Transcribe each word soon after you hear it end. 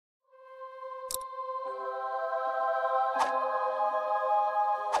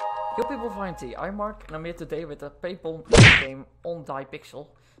Yo people, find tea. I'm Mark and I'm here today with a Paintball game on Pixel.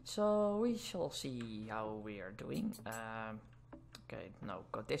 So we shall see how we are doing. Okay, no,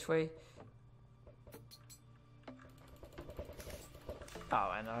 go this way.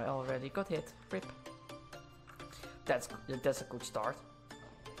 Oh, and I already got hit. Rip. That's a good start.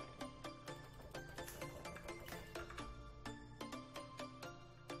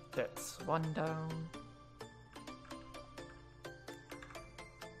 That's one down.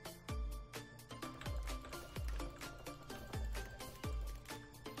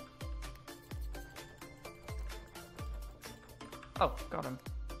 Oh, got him.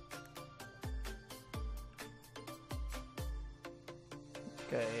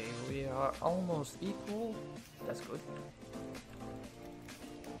 Okay, we are almost equal. That's good.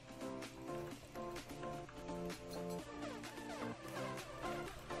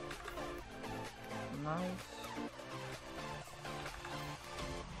 Nice.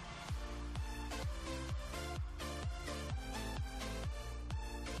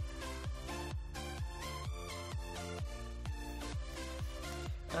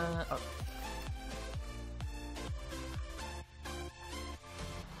 Oh.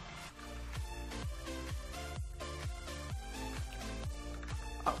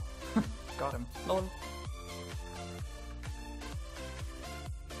 Oh, got him. Lol.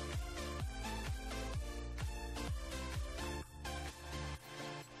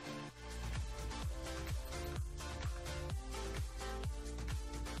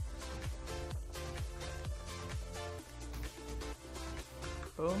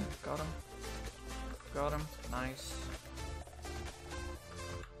 Boom, got him. Got him, nice.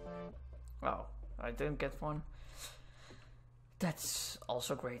 Wow, I didn't get one. That's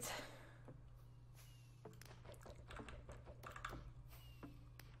also great.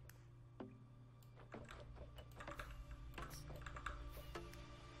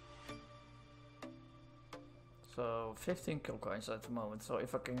 So 15 kill coins at the moment, so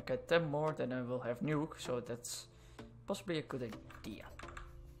if I can get 10 more then I will have nuke, so that's possibly a good idea.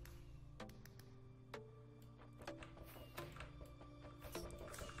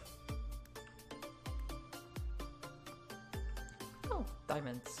 Oh,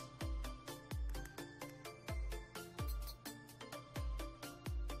 diamonds.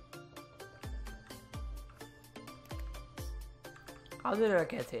 How did I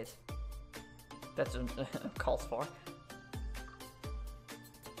get hit? That's called for.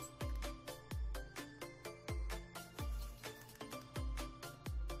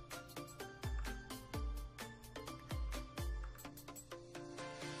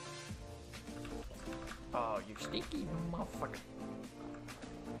 Oh, you sneaky motherfucker.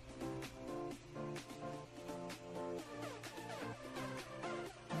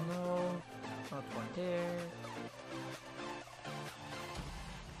 No, not one there.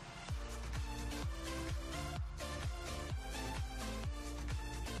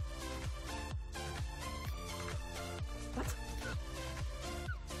 What?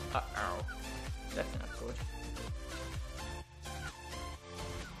 Uh-oh. That's not good.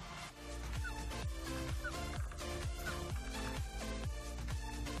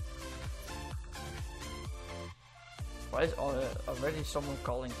 Why is already someone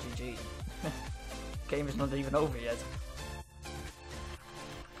calling GG? Game is not even over yet.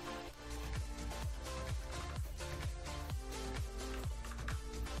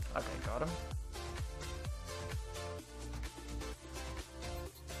 Okay, got him.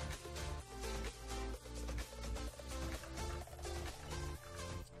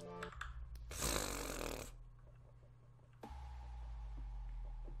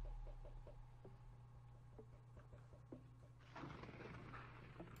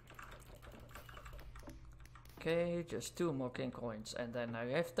 Okay, just 2 more king coins and then I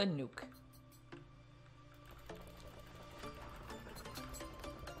have the nuke.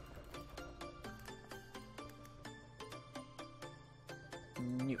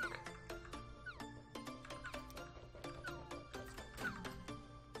 Nuke.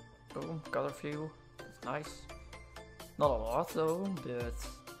 Boom, got a few. That's nice. Not a lot though, but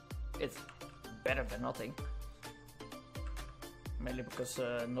it's better than nothing. Mainly because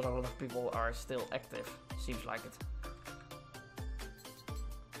not a lot of people are still active. Seems like it.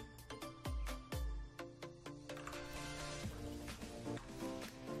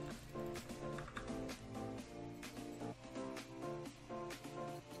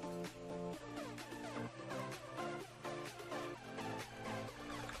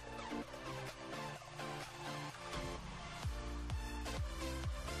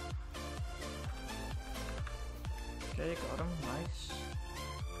 Okay, got him, nice.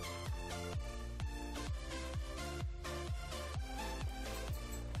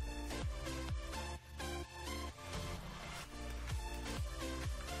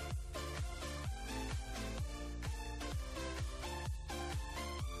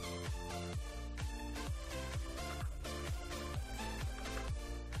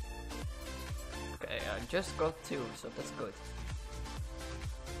 just got 2, so that's good.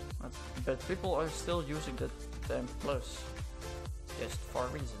 But people are still using the 10 plus, just for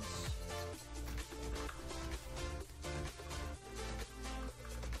reasons.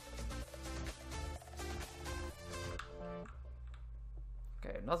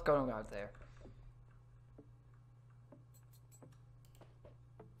 Okay, not going out there.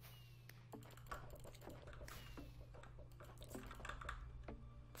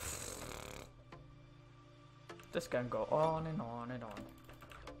 This can go on and on and on.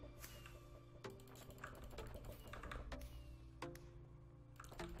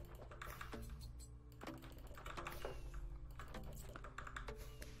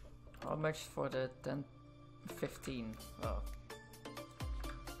 How much for the 10, 15? Oh.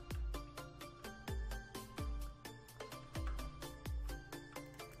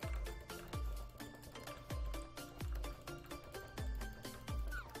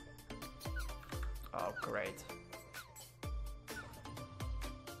 Oh, great.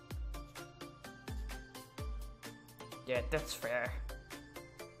 Yeah, that's fair.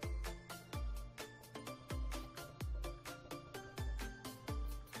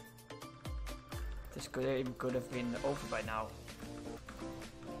 This could have been over by now.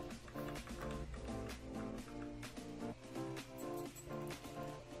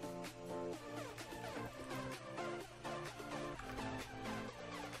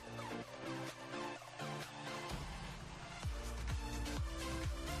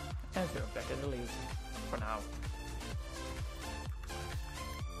 And we're back in the lead for now.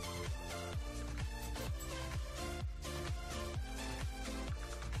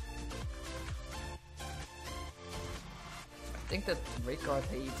 I think that Ricard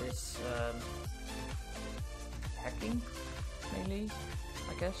hate is hacking, mainly,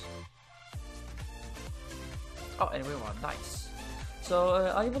 I guess. Oh, and we won, nice.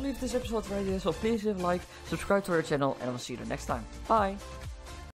 So I believe this episode right here, so please leave a like, subscribe to our channel, and I will see you the next time. Bye!